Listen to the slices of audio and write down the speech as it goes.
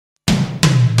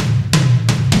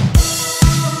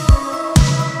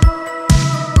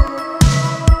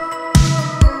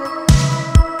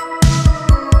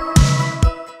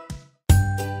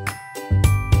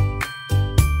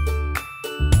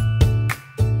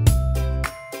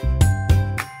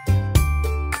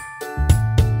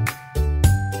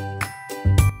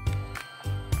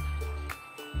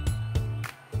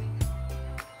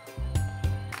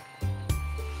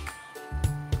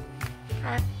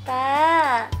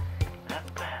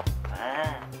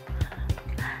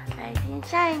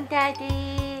Shine,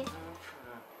 Daddy.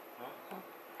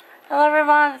 Hello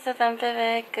everyone, this is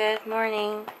Vivic. Good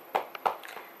morning.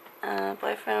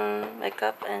 Boyfriend wake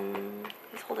up and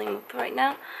he's holding Mupu right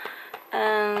now.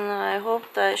 And I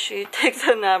hope that she takes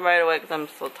a nap right away because I'm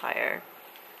so tired.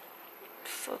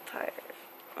 So tired.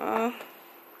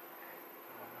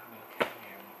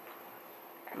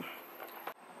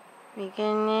 We're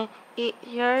gonna eat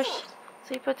your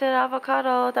sweet potato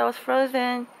avocado that was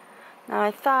frozen. Now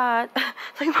I thought,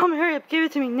 it's like, Mom, hurry up, give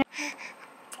it to me now.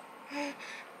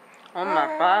 Oh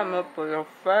my god, Mupu, your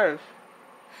face.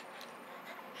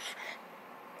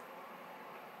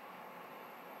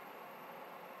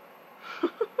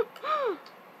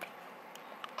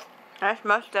 Nice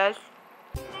mustache.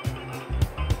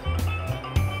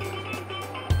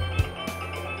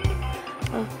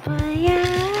 Oh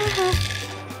yeah.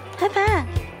 Papa,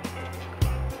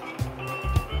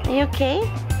 are you okay?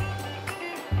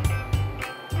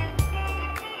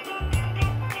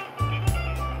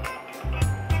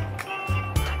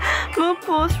 Mupu,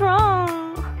 what's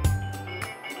wrong?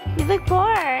 You look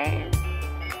bored.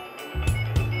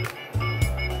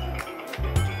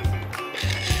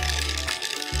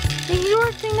 You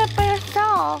were doing that by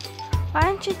yourself. Why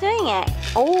aren't you doing it?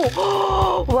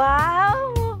 Oh,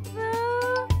 wow.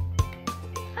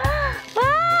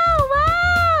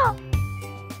 Wow.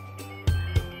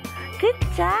 Good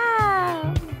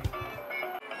job.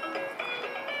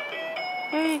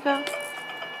 There you go.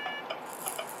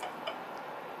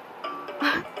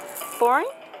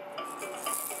 Boring?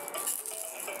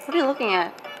 What are you looking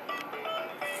at?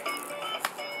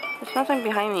 There's nothing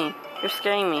behind me. You're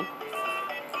scaring me.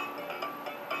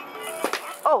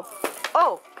 Oh!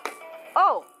 Oh!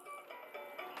 Oh!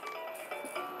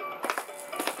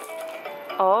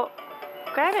 Oh!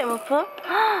 Grab it, Mupu.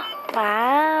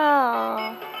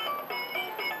 Wow!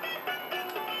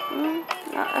 No,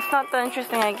 that's not that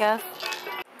interesting, I guess.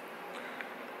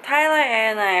 Twilight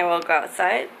and I will go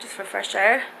outside just for fresh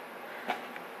air.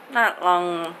 Not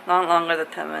longer than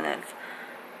 10 minutes.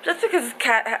 Just because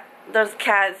there's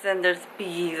cats and there's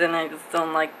bees and I just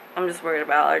don't like, I'm just worried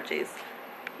about allergies.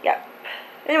 Yep.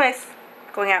 Anyways,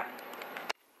 going out.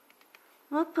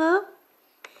 Mupu,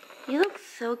 you look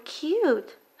so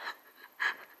cute.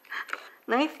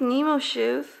 Nice Nemo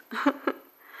shoes.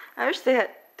 I wish they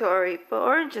had Dory, but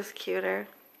orange is cuter.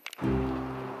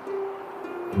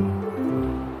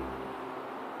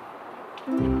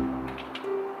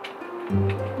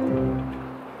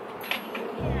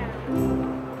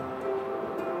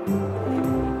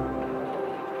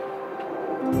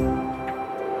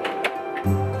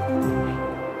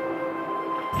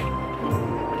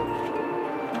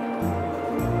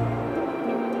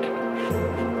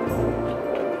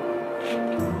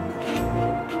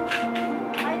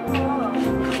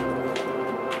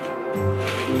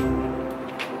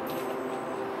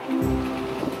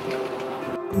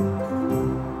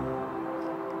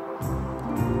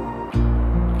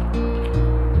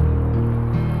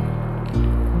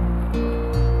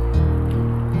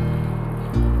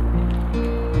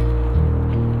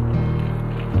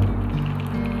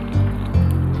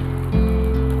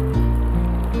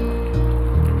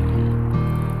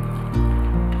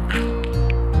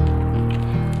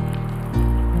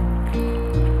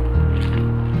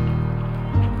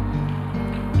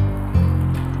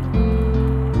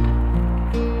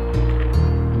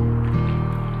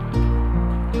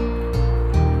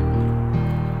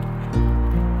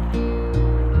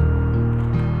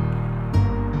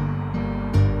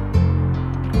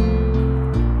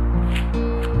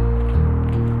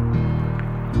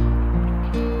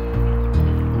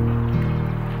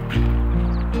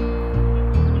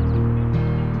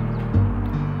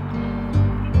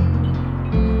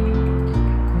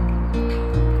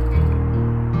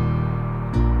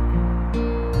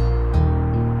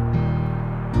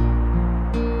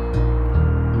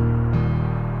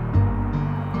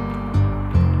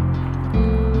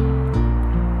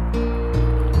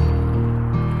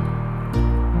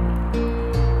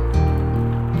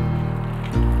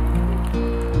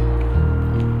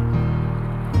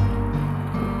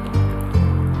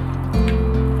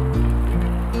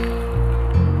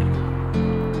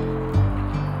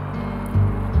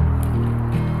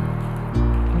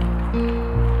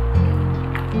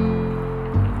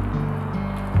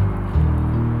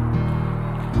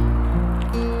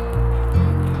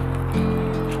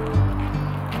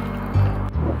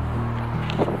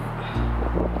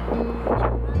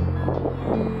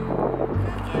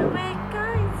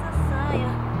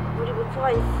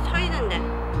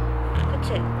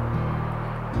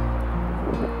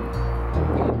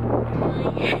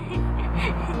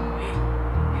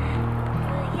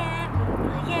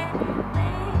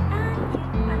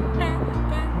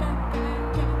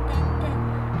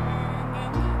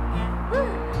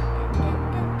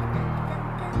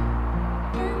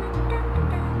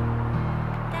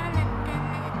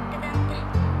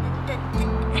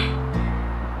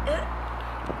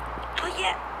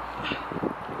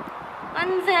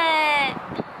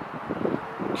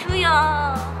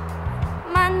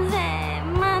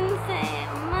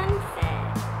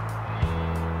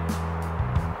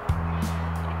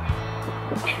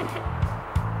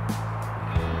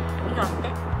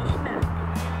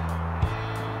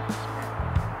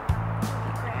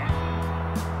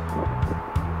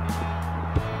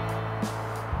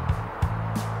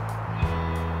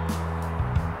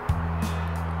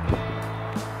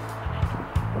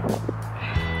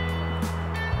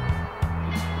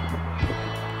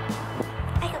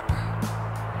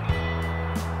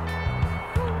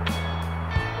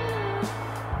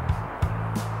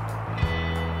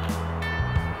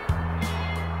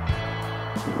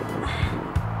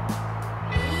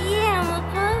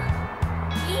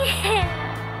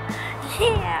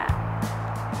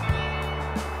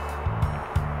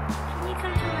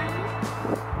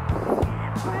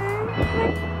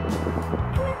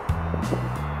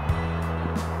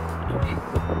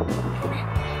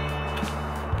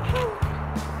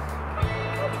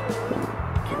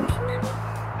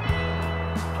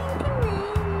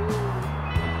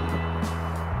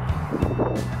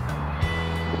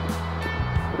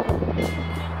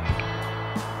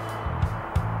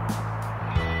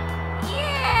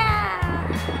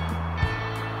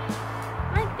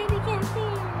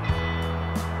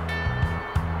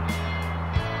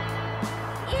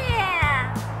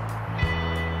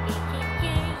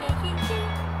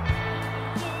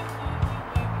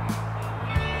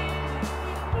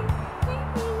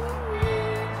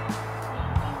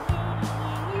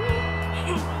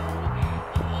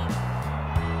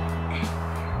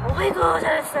 아이고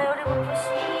잘했어요 우리 무푸씨.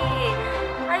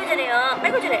 아이고 잘해요.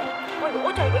 아이고 잘해.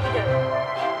 어이구 잘해. 아이고 잘해.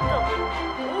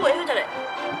 오 아이고 잘해.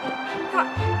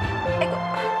 아이고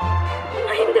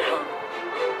정말 힘들어.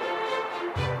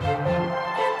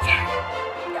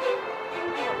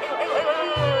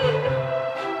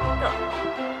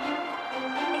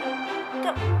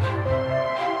 자,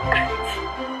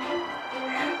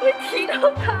 왜 뒤로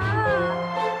가?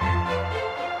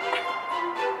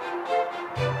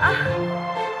 아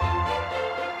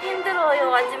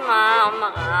힘들어요 하지마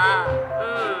엄마가.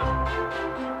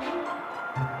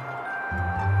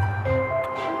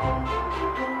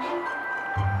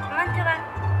 그만 들어가.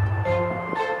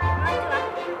 그만 들어가.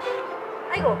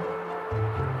 아이고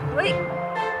어이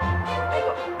아이고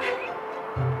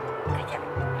가자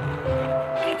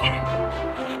가자 가자.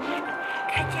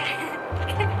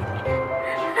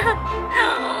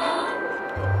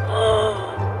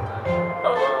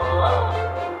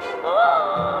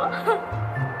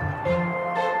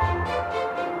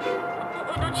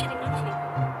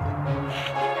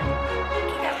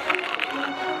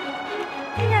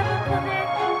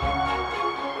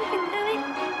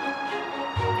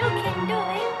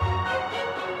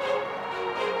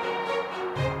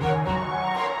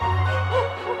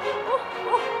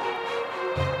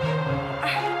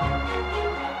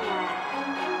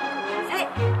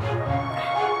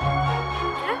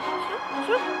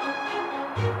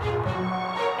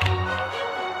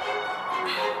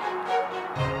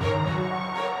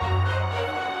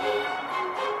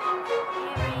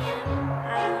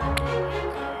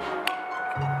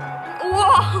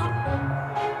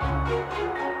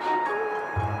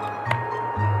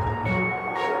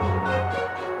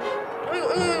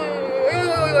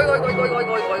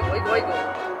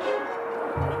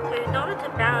 In order to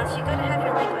balance, you gotta have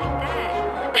your leg like that.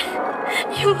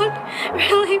 You look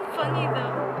really funny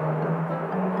though.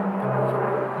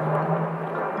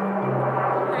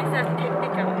 Nice ass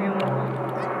picnic out here.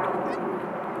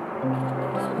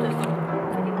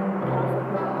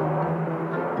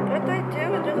 What do I do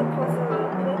when there's a puzzle?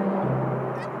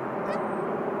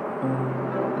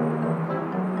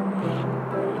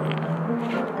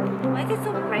 Why is it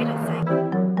so bright outside?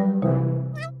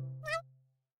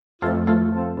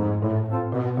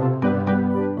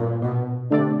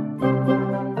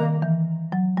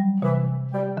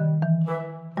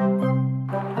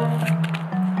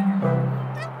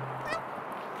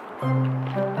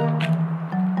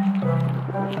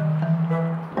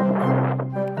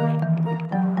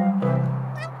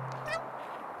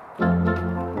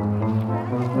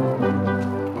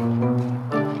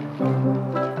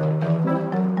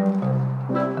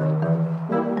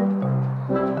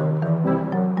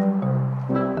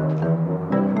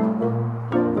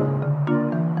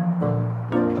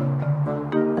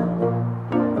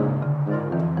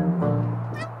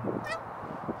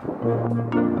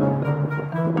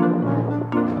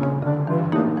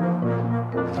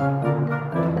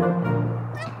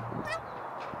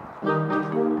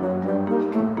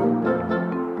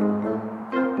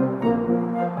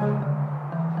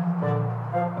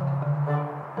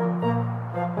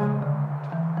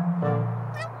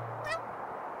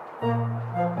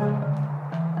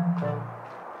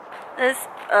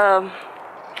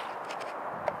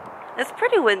 It's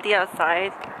pretty windy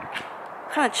outside,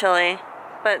 kind of chilly,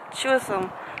 but she was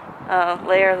some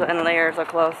layers and layers of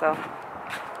clothes, so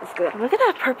it's good. Look at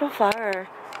that purple flower,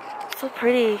 so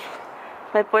pretty.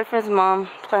 My boyfriend's mom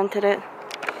planted it.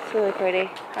 It's really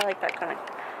pretty. I like that kind of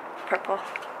purple.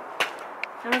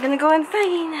 And we're gonna go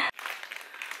inside.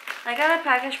 I got a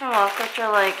package from Wall Culture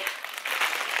like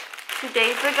 2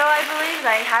 days ago, I believe.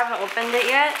 I haven't opened it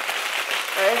yet.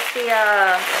 But it's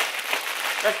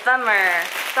the summer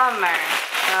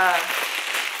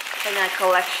kind of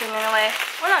collection in a way.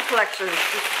 Well, not collection,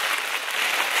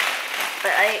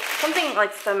 but something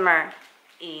like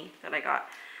summer-y that I got.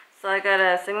 So I got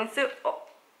a swimming suit. Oh,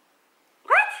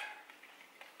 what?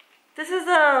 This is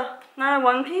not a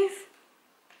one piece.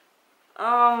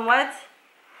 What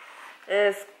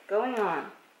is going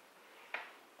on?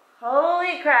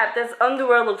 Holy crap! This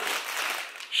underwear looks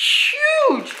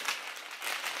huge.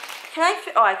 Can I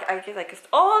fit? Oh, I guess I could.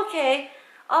 Oh, okay.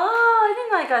 Oh, I didn't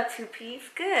know I got 2-piece.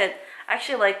 Good. I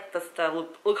actually like this stuff.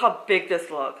 Look how big this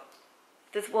looks.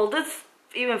 Will this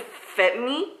even fit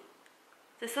me?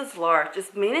 This is large.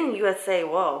 It's made in USA.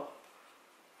 Whoa.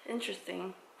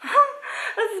 Interesting.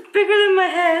 This is bigger than my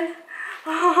head.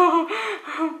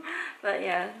 But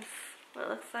yeah, this is what it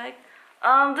looks like.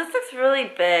 This looks really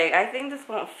big. I think this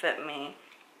won't fit me.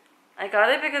 I got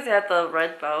it because it had the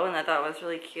red bow and I thought it was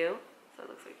really cute. So it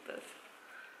looks like this.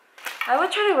 I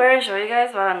would try to wear it and show you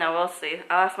guys, but I don't know. We'll see.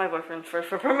 I'll ask my boyfriend for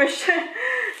permission.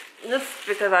 Just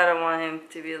because I don't want him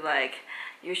to be like,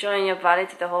 you're showing your body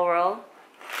to the whole world.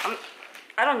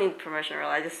 I don't need permission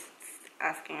really, I just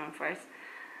asking him first.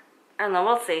 I don't know,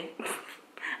 we'll see.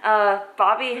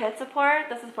 Bobby head support,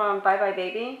 this is from Bye Bye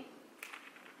Baby.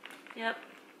 Yep.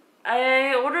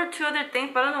 I ordered 2 other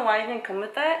things, but I don't know why it didn't come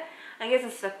with that. I guess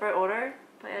it's a separate order.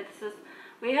 But yeah, this is,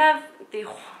 we have the,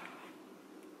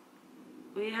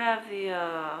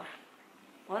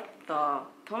 what the,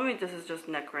 tell me this is just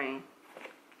neck ring.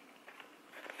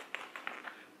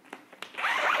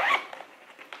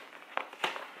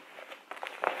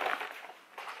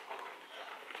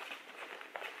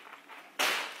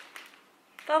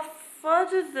 The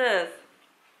fudge is this?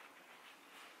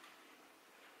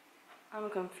 I'm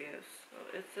confused.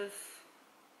 So is this?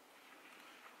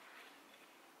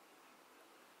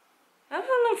 That's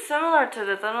something similar to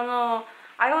this. I don't know.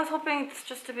 I was hoping it's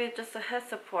just to be just a head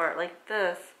support like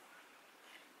this.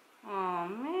 Oh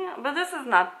man, but this is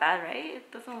not bad, right?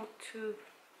 It doesn't look too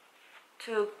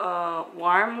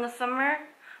warm in the summer.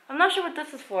 I'm not sure what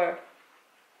this is for.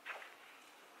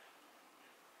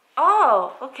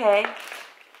 Oh, okay.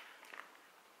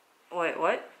 Wait,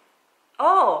 what?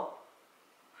 Oh!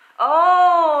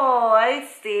 Oh, I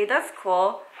see. That's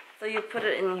cool. So you put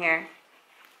it in here.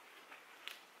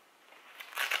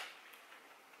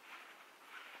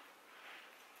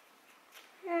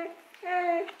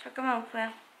 잠깐만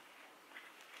오빠야.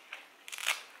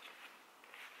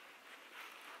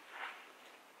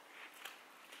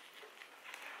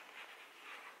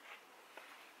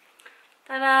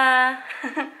 Ta-da!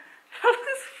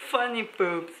 Those funny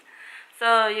boobs.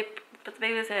 So you put the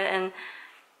baby's head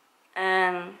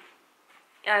and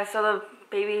yeah, so the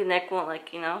baby neck won't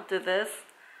like, you know, do this.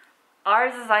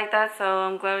 Ours is like that, so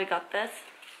I'm glad we got this.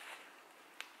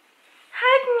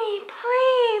 Hug me,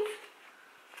 please!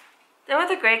 There was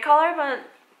a gray color, but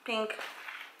pink.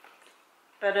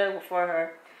 Better for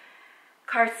her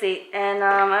car seat. And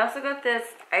I also got this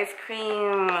ice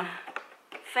cream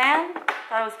fan.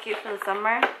 Thought it was cute for the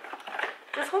summer.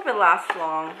 Just hope it lasts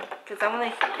long, because I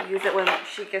want to use it when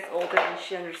she gets older and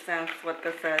she understands what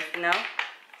this is, you know?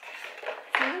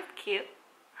 Isn't that cute?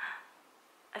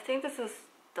 I think this is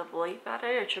AA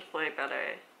battery or AAA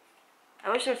battery. I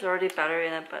wish there's already battery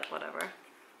in it, but whatever.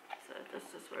 So this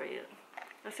is where you...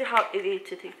 Let's see how easy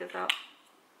to take this out.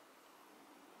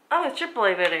 Oh, it's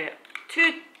AAA battery.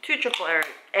 Two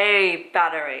AAA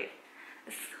battery.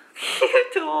 It's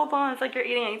cute to hold on. It's like you're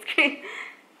eating ice cream.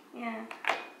 Yeah.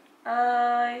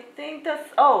 I think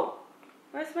that's... Oh!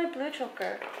 Where's my blue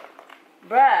choker?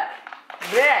 Bruh!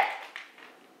 Bruh!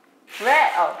 Bruh!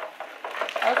 Oh.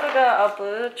 I also got a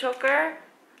blue choker.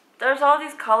 There's all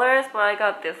these colors, but I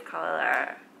got this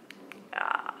color.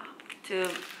 Yeah. To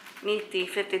meet the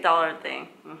 $50 thing.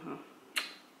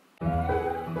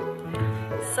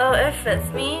 So it fits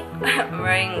me. I'm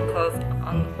wearing clothes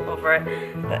on over it.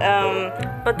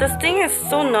 But this thing is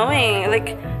so annoying.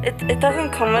 Like it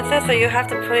doesn't come with it, so you have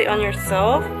to put it on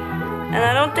yourself. And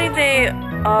I don't think they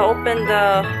opened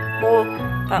the hole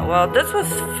that well. This was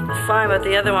fine, but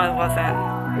the other one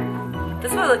wasn't.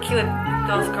 This would look cute with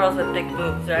those girls with big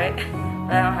boobs, right?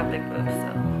 But I don't have big boobs,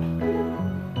 so.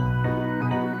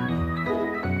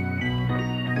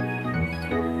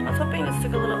 I was hoping this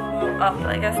took a little more up, but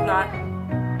I guess not.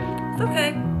 It's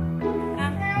okay.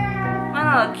 Yeah. I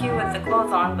don't look cute with the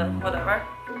clothes on, but whatever.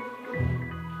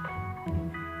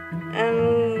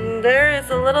 And there is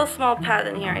a little small pad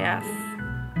in here, yes.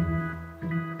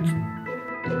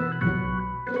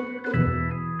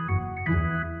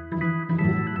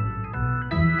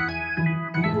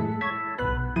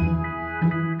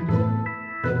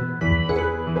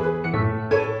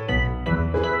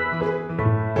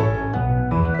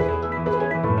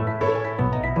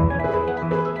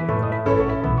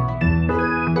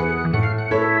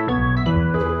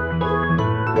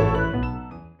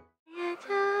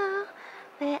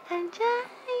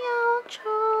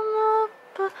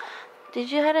 Did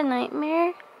you have a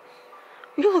nightmare?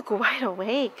 You look wide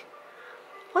awake.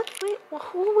 What? Wait,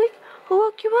 who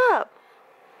woke you up?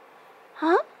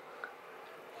 Huh?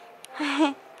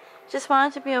 Just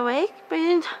wanted to be awake? But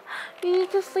you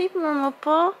need to sleep more,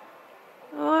 Mupu.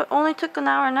 Oh, only took an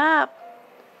hour nap.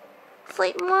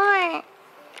 Sleep more.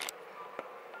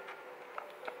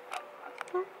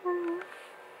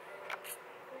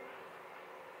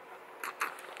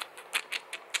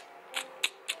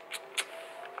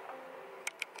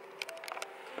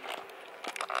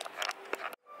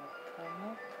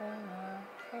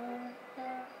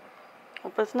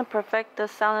 Isn't it perfect? The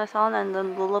sound is on and the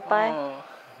lullaby. Oh.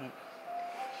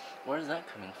 Where's that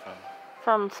coming from?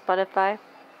 From Spotify.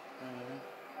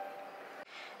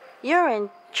 You're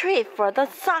in treat for the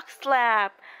sock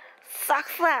slap. Sock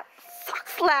slap. Sock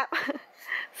slap.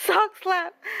 Sock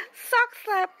slap. Sock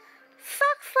slap.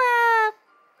 Sock slap.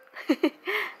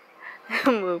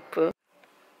 Mupu.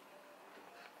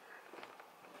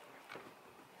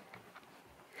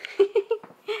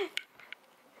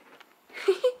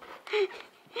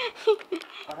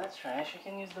 Oh, that's right. She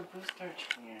can use the booster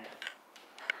chair.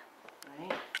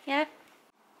 Right? Yeah.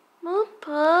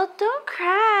 Mupu, don't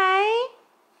cry.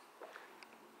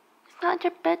 It's not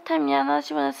your bedtime yet unless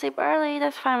you want to sleep early.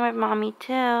 That's fine with mommy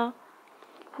too.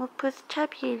 Mupu's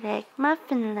chubby leg,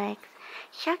 muffin legs.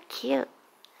 So cute.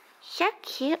 So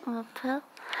cute, Mupu.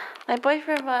 My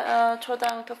boyfriend bought Cho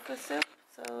Dang Tofu soup,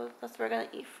 so that's what we're gonna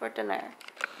eat for dinner.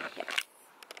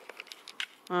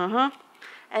 Yeah.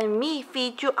 And me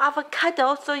feed you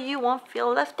avocado so you won't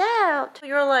feel left out.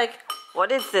 You're like,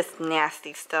 what is this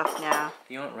nasty stuff now?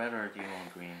 Do you want red or do you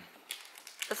want green?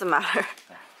 Doesn't matter.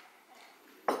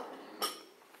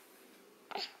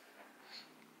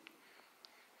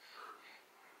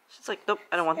 She's like, nope,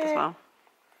 I don't want this one.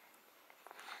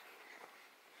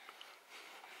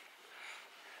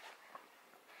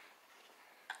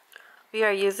 We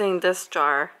are using this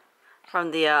jar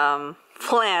from the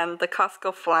flan, the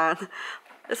Costco flan.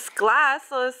 It's glass,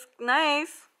 so it's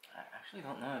nice. I actually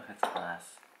don't know if it's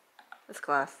glass. It's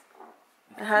glass.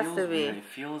 It has to be. Weird. It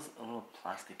feels a little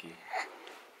plasticky.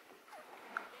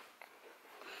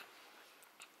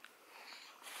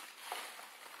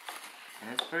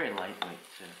 And it's very lightweight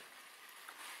too.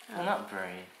 Well, not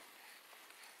very.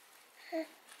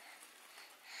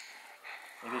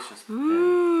 Maybe it's just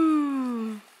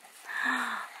thin.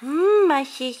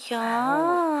 맛있어.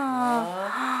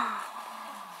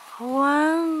 Wow.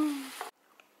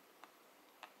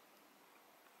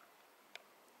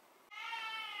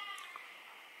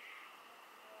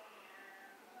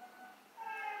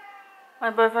 My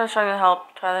boyfriend's trying to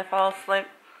help Twilight fall asleep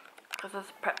because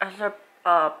it's her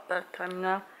bedtime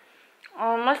now.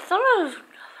 My stomach is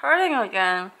hurting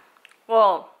again.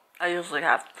 Well, I usually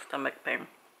have stomach pain,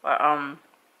 but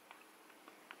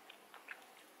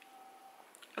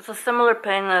it's a similar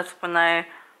pain as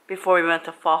before we went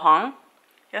to Fahong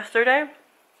yesterday.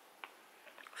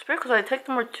 It's weird because I take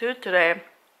number 2 today.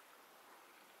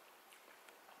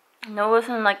 And it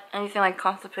wasn't like anything like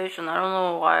constipation. I don't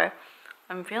know why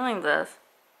I'm feeling this.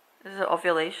 Is it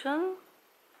ovulation?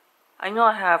 I know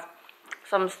I have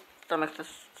some stomach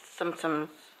symptoms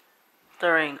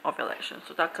during ovulation,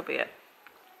 so that could be it.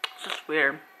 It's just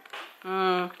weird.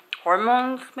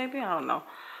 Hormones, maybe? I don't know.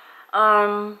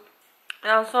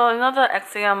 Yeah, so another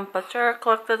XAM Butcher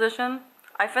Collector Edition.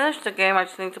 I finished the game, I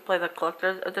just need to play the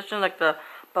Collector's Edition, like the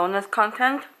bonus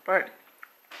content, but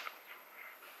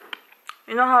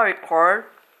you know how I record?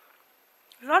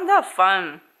 It's not that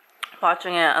fun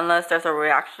watching it unless there's a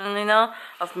reaction, you know,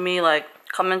 of me like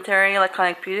commentary, like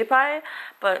kind of like PewDiePie,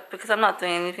 but because I'm not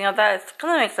doing anything of that, it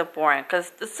kind of makes it boring,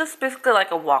 because it's just basically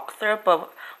like a walkthrough,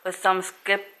 but with some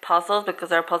skip puzzles, because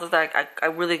there are puzzles that I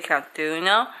really can't do, you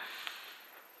know?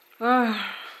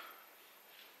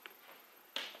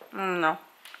 No.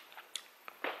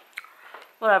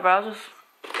 Whatever, I'll just...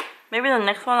 Maybe the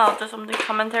next one I'll do something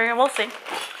commentary, we'll see.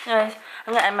 Anyways,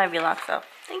 I'm gonna end my vlog, so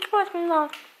thank you for watching my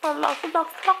vlog.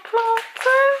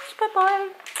 Bye bye.